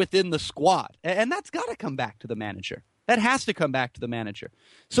styles within the squad, and that's got to come back to the manager. That has to come back to the manager.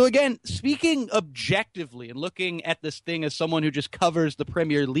 So again, speaking objectively and looking at this thing as someone who just covers the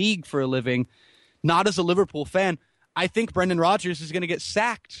Premier League for a living, not as a Liverpool fan, I think Brendan Rodgers is going to get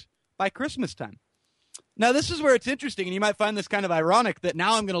sacked by Christmas time. Now, this is where it's interesting, and you might find this kind of ironic that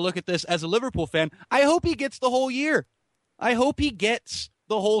now I'm going to look at this as a Liverpool fan. I hope he gets the whole year. I hope he gets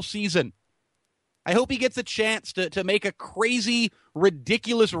the whole season. I hope he gets a chance to make a crazy,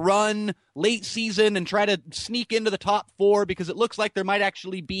 ridiculous run late season and try to sneak into the top 4, because it looks like there might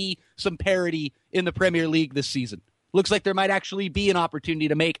actually be some parity in the Premier League this season. Looks like there might actually be an opportunity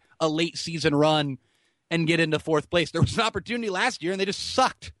to make a late season run and get into 4th place. There was an opportunity last year, and they just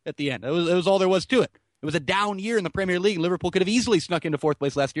sucked at the end. It was all there was to it. It was a down year in the Premier League. Liverpool could have easily snuck into 4th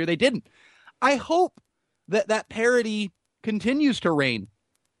place last year. They didn't. I hope that parity continues to reign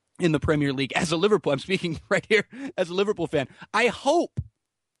in the Premier League as a Liverpool. I'm speaking right here as a Liverpool fan. I hope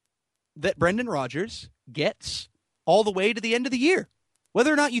that Brendan Rodgers gets all the way to the end of the year.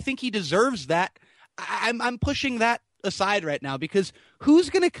 Whether or not you think he deserves that, I'm pushing that aside right now, because who's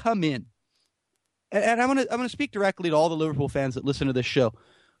going to come in? And I'm going to speak directly to all the Liverpool fans that listen to this show.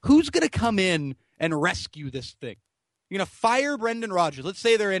 Who's going to come in and rescue this thing? You're going to fire Brendan Rodgers. Let's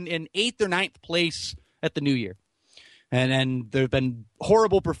say they're in 8th or 9th place at the new year. And there have been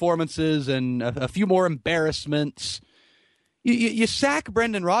horrible performances and a few more embarrassments. You sack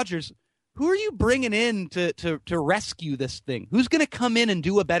Brendan Rodgers. Who are you bringing in to rescue this thing? Who's going to come in and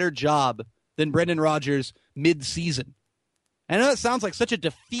do a better job than Brendan Rodgers mid-season? I know that sounds like such a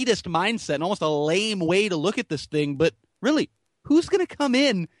defeatist mindset and almost a lame way to look at this thing, but really, who's going to come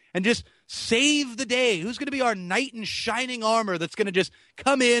in and just save the day? Who's going to be our knight in shining armor that's going to just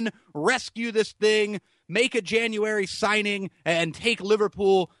come in, rescue this thing, make a January signing, and take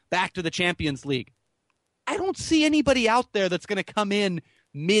Liverpool back to the Champions League? I don't see anybody out there that's going to come in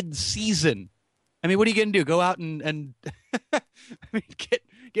mid-season. I mean, what are you going to do? Go out and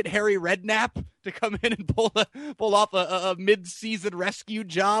get Harry Redknapp to come in and pull off a mid-season rescue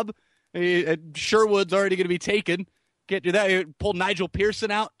job? Sherwood's already going to be taken. Can't do that. Pull Nigel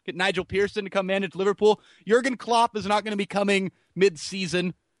Pearson out. Get Nigel Pearson to come manage Liverpool. Jurgen Klopp is not going to be coming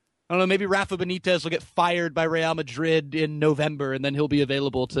mid-season. I don't know, maybe Rafa Benitez will get fired by Real Madrid in November, and then he'll be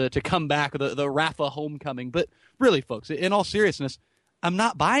available to come back, the Rafa homecoming. But really, folks, in all seriousness, I'm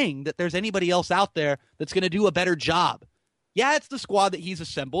not buying that there's anybody else out there that's going to do a better job. Yeah, it's the squad that he's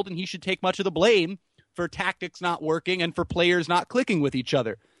assembled, and he should take much of the blame for tactics not working and for players not clicking with each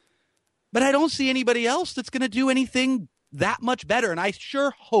other. But I don't see anybody else that's going to do anything that much better, and I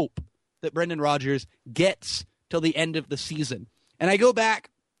sure hope that Brendan Rodgers gets till the end of the season. And I go back,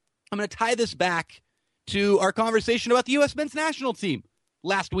 I'm going to tie this back to our conversation about the U.S. men's national team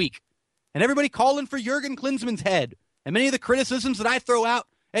last week. And everybody calling for Jurgen Klinsmann's head. And many of the criticisms that I throw out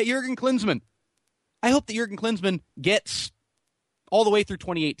at Jurgen Klinsmann. I hope that Jurgen Klinsmann gets all the way through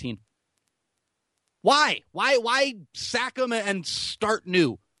 2018. Why? Why sack him and start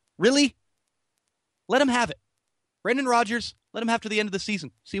new? Really? Let him have it. Brendan Rodgers, let him have to the end of the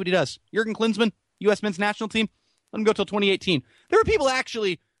season. See what he does. Jurgen Klinsmann, U.S. men's national team, let him go till 2018. There were people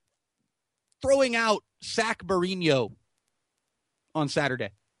actually throwing out sack Mourinho on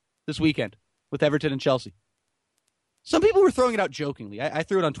Saturday, this weekend, with Everton and Chelsea. Some people were throwing it out jokingly. I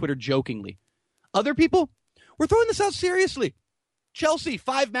threw it on Twitter jokingly. Other people were throwing this out seriously. Chelsea,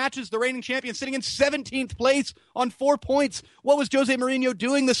 5 matches, the reigning champion, sitting in 17th place on 4 points. What was Jose Mourinho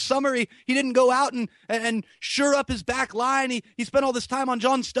doing this summer? He didn't go out and shore up his back line. He spent all this time on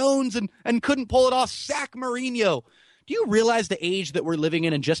John Stones and couldn't pull it off. Sack Mourinho. Do you realize the age that we're living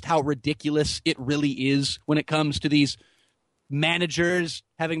in and just how ridiculous it really is when it comes to these managers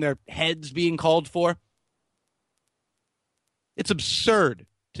having their heads being called for? It's absurd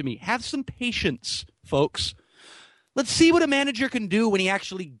to me. Have some patience, folks. Let's see what a manager can do when he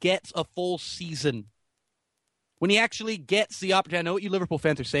actually gets a full season. When he actually gets the opportunity. I know what you Liverpool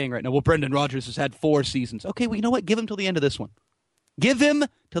fans are saying right now. Well, Brendan Rodgers has had 4 seasons. Okay, well, you know what? Give him till the end of this one. Give him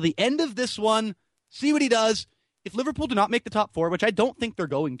till the end of this one. See what he does. If Liverpool do not make the top 4, which I don't think they're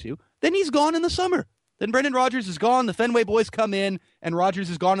going to, then he's gone in the summer. Then Brendan Rodgers is gone. The Fenway boys come in, and Rodgers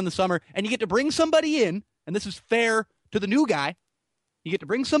is gone in the summer. And you get to bring somebody in, and this is fair to the new guy. You get to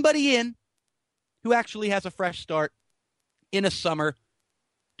bring somebody in who actually has a fresh start in a summer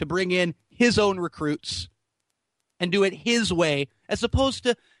to bring in his own recruits and do it his way, as opposed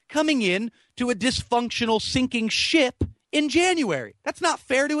to coming in to a dysfunctional sinking ship in January. That's not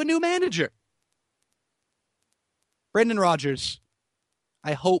fair to a new manager. Brendan Rodgers,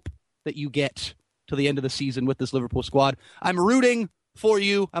 I hope that you get to the end of the season with this Liverpool squad. I'm rooting for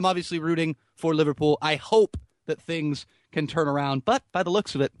you. I'm obviously rooting for Liverpool. I hope that things can turn around, but by the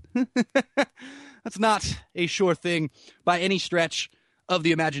looks of it, that's not a sure thing by any stretch of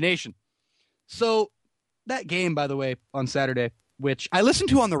the imagination. So that game, by the way, on Saturday, which I listened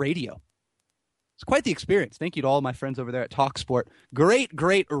to on the radio, it's quite the experience. Thank you to all my friends over there at TalkSport. Great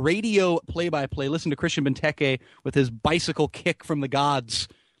radio play-by-play. Listen to Christian Benteke with his bicycle kick from the gods.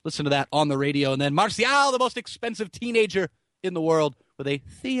 Listen to that on the radio. And then Martial, the most expensive teenager in the world, with a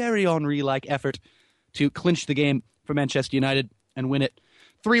Thierry Henry-like effort to clinch the game for Manchester United and win it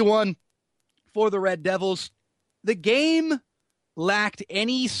 3-1 for the Red Devils. The game lacked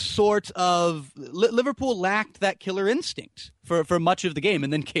any sort of... Liverpool lacked that killer instinct for much of the game.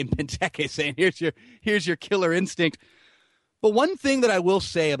 And then came Benteke saying, here's your killer instinct. But one thing that I will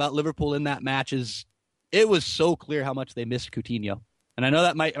say about Liverpool in that match is it was so clear how much they missed Coutinho. And I know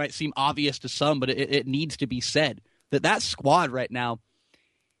that might seem obvious to some, but it needs to be said that squad right now,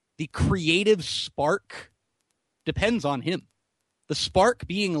 the creative spark depends on him. The spark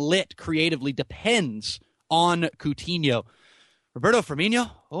being lit creatively depends on Coutinho. Roberto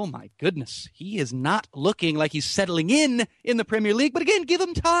Firmino, oh my goodness, he is not looking like he's settling in the Premier League. But again, give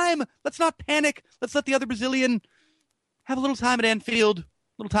him time. Let's not panic. Let's let the other Brazilian have a little time at Anfield, a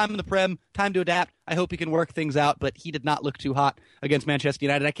little time in the Prem, time to adapt. I hope he can work things out, but he did not look too hot against Manchester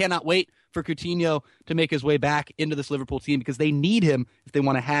United. I cannot wait for Coutinho to make his way back into this Liverpool team because they need him if they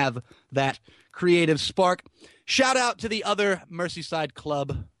want to have that creative spark. Shout out to the other Merseyside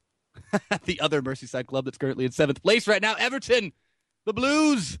club. The other Merseyside club that's currently in 7th place right now, Everton. The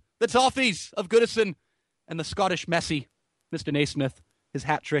Blues, the Toffees of Goodison, and the Scottish Messi, Mr. Naismith, his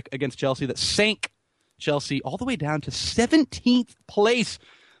hat trick against Chelsea that sank Chelsea all the way down to 17th place.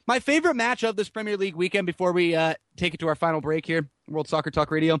 My favorite match of this Premier League weekend before we take it to our final break here, World Soccer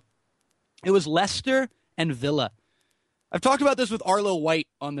Talk Radio, it was Leicester and Villa. I've talked about this with Arlo White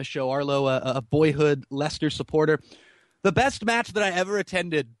on the show. Arlo, a boyhood Leicester supporter. The best match that I ever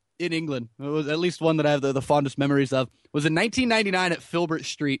attended in England, it was at least one that I have the fondest memories of, was in 1999 at Filbert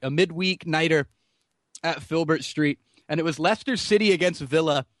Street, a midweek nighter at Filbert Street. And it was Leicester City against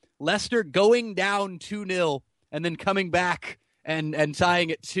Villa. Leicester going down 2-0 and then coming back and tying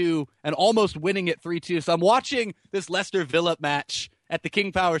it 2 and almost winning it 3-2. So I'm watching this Leicester-Villa match at the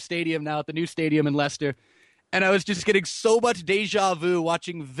King Power Stadium now, at the new stadium in Leicester. And I was just getting so much deja vu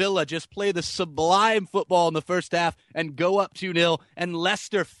watching Villa just play the sublime football in the first half and go up 2-0 and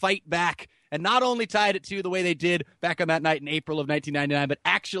Leicester fight back and not only tied it 2 the way they did back on that night in April of 1999, but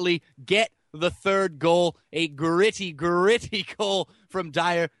actually get the third goal, a gritty goal from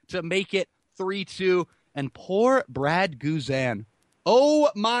Dyer to make it 3-2. And poor Brad Guzan Oh,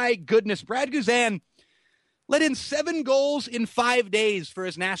 my goodness. Brad Guzan let in 7 goals in 5 days for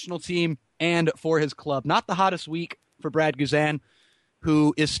his national team and for his club. Not the hottest week for Brad Guzan,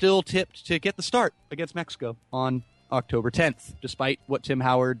 who is still tipped to get the start against Mexico on October 10th, despite what Tim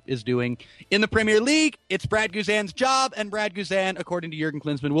Howard is doing in the Premier League. It's Brad Guzan's job, and Brad Guzan, according to Jurgen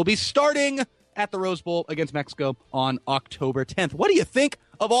Klinsmann, will be starting at the Rose Bowl against Mexico on October 10th. What do you think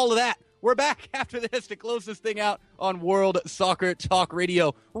of all of that? We're back after this to close this thing out on World Soccer Talk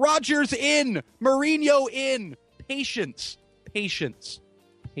Radio. Rodgers in, Mourinho in. Patience, patience,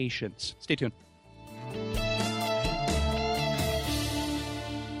 patience. Stay tuned.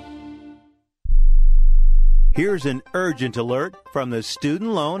 Here's an urgent alert from the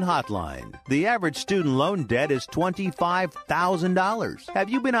Student Loan Hotline. The average student loan debt is $25,000. Have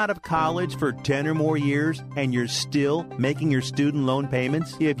you been out of college for 10 or more years and you're still making your student loan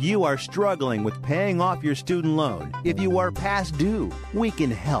payments? If you are struggling with paying off your student loan, if you are past due, we can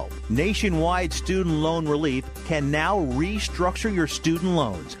help. Nationwide Student Loan Relief can now restructure your student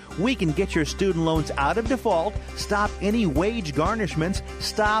loans. We can get your student loans out of default, stop any wage garnishments,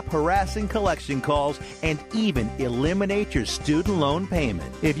 stop harassing collection calls, and even eliminate your student loan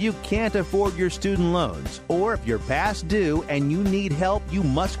payment. If you can't afford your student loans, or if you're past due and you need help, you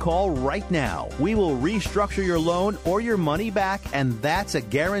must call right now. We will restructure your loan or your money back, and that's a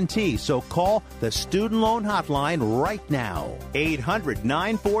guarantee. So call the Student Loan Hotline right now.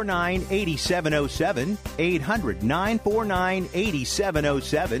 800-949-8707.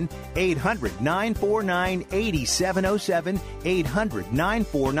 800-949-8707. 800-949-8707.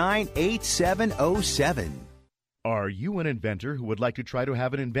 800-949-8707. Are you an inventor who would like to try to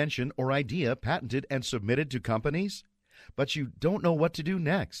have an invention or idea patented and submitted to companies, but you don't know what to do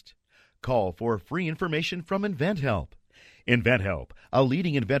next? Call for free information from InventHelp. InventHelp, a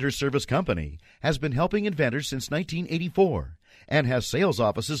leading inventor service company, has been helping inventors since 1984 and has sales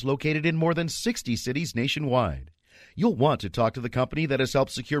offices located in more than 60 cities nationwide. You'll want to talk to the company that has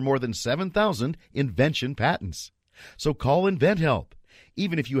helped secure more than 7,000 invention patents. So call InventHelp.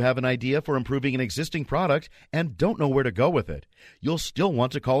 Even if you have an idea for improving an existing product and don't know where to go with it, you'll still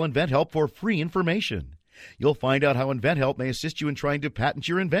want to call InventHelp for free information. You'll find out how InventHelp may assist you in trying to patent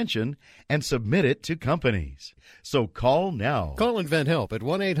your invention and submit it to companies. So call now. Call InventHelp at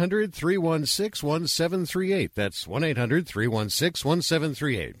 1-800-316-1738. That's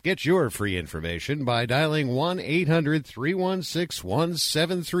 1-800-316-1738. Get your free information by dialing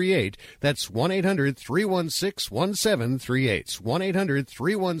 1-800-316-1738. That's 1-800-316-1738.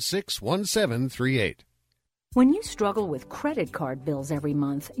 1-800-316-1738. When you struggle with credit card bills every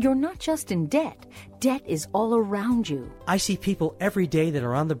month, you're not just in debt. Debt is all around you. I see people every day that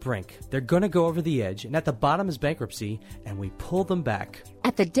are on the brink. They're going to go over the edge, and at the bottom is bankruptcy, and we pull them back.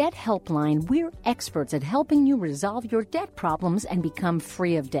 At the Debt Helpline, we're experts at helping you resolve your debt problems and become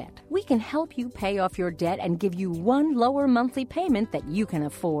free of debt. We can help you pay off your debt and give you one lower monthly payment that you can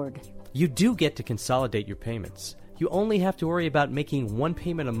afford. You do get to consolidate your payments. You only have to worry about making one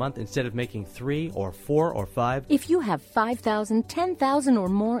payment a month instead of making 3 or 4 or 5. If you have $5,000, $10,000 or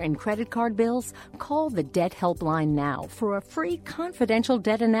more in credit card bills, call the Debt Helpline now for a free confidential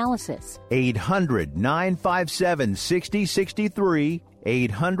debt analysis. 800-957-6063.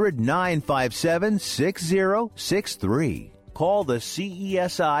 800-957-6063. Call the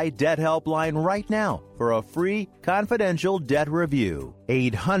CESI Debt Helpline right now for a free confidential debt review.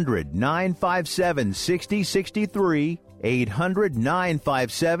 800-957-6063.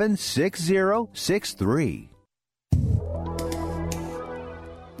 800-957-6063.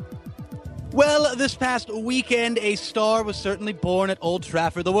 Well, this past weekend, a star was certainly born at Old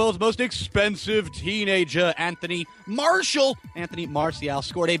Trafford. The world's most expensive teenager, Anthony Martial. Anthony Martial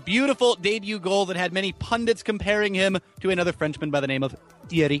scored a beautiful debut goal that had many pundits comparing him to another Frenchman by the name of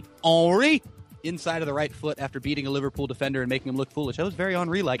Thierry Henry. Inside of the right foot after beating a Liverpool defender and making him look foolish. That was very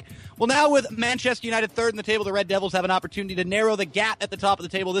Henry-like. Well, now with Manchester United third in the table, the Red Devils have an opportunity to narrow the gap at the top of the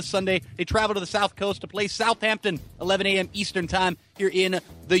table this Sunday. They travel to the South Coast to play Southampton, 11 a.m. Eastern Time here in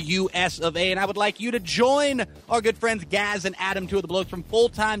the U.S. of A. And I would like you to join our good friends Gaz and Adam, two of the blokes from Full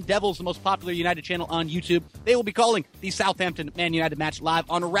Time Devils, the most popular United channel on YouTube. They will be calling the Southampton Man United match live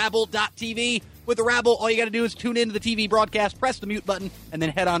on Rabble.tv. With the Rabble, all you got to do is tune into the TV broadcast, press the mute button, and then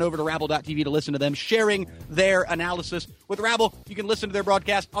head on over to Rabble.tv to listen to them sharing their analysis. With Rabble, you can listen to their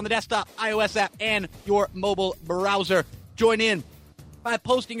broadcast on the desktop, iOS app, and your mobile browser. Join in by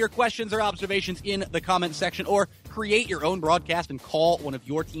posting your questions or observations in the comments section, or create your own broadcast and call one of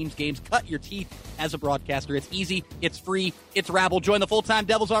your team's games. Cut your teeth as a broadcaster. It's easy. It's free. It's Rabble. Join the Full-Time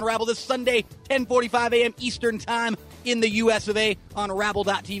Devils on Rabble this Sunday, 10:45 a.m. Eastern Time in the U.S. of A. on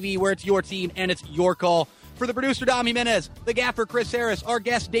Rabble.tv, where it's your team and it's your call. For the producer, Dom Jimenez, the gaffer, Chris Harris, our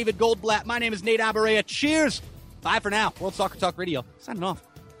guest, David Goldblatt, my name is Nate Abaurrea. Cheers! Bye for now. World Soccer Talk Radio, signing off.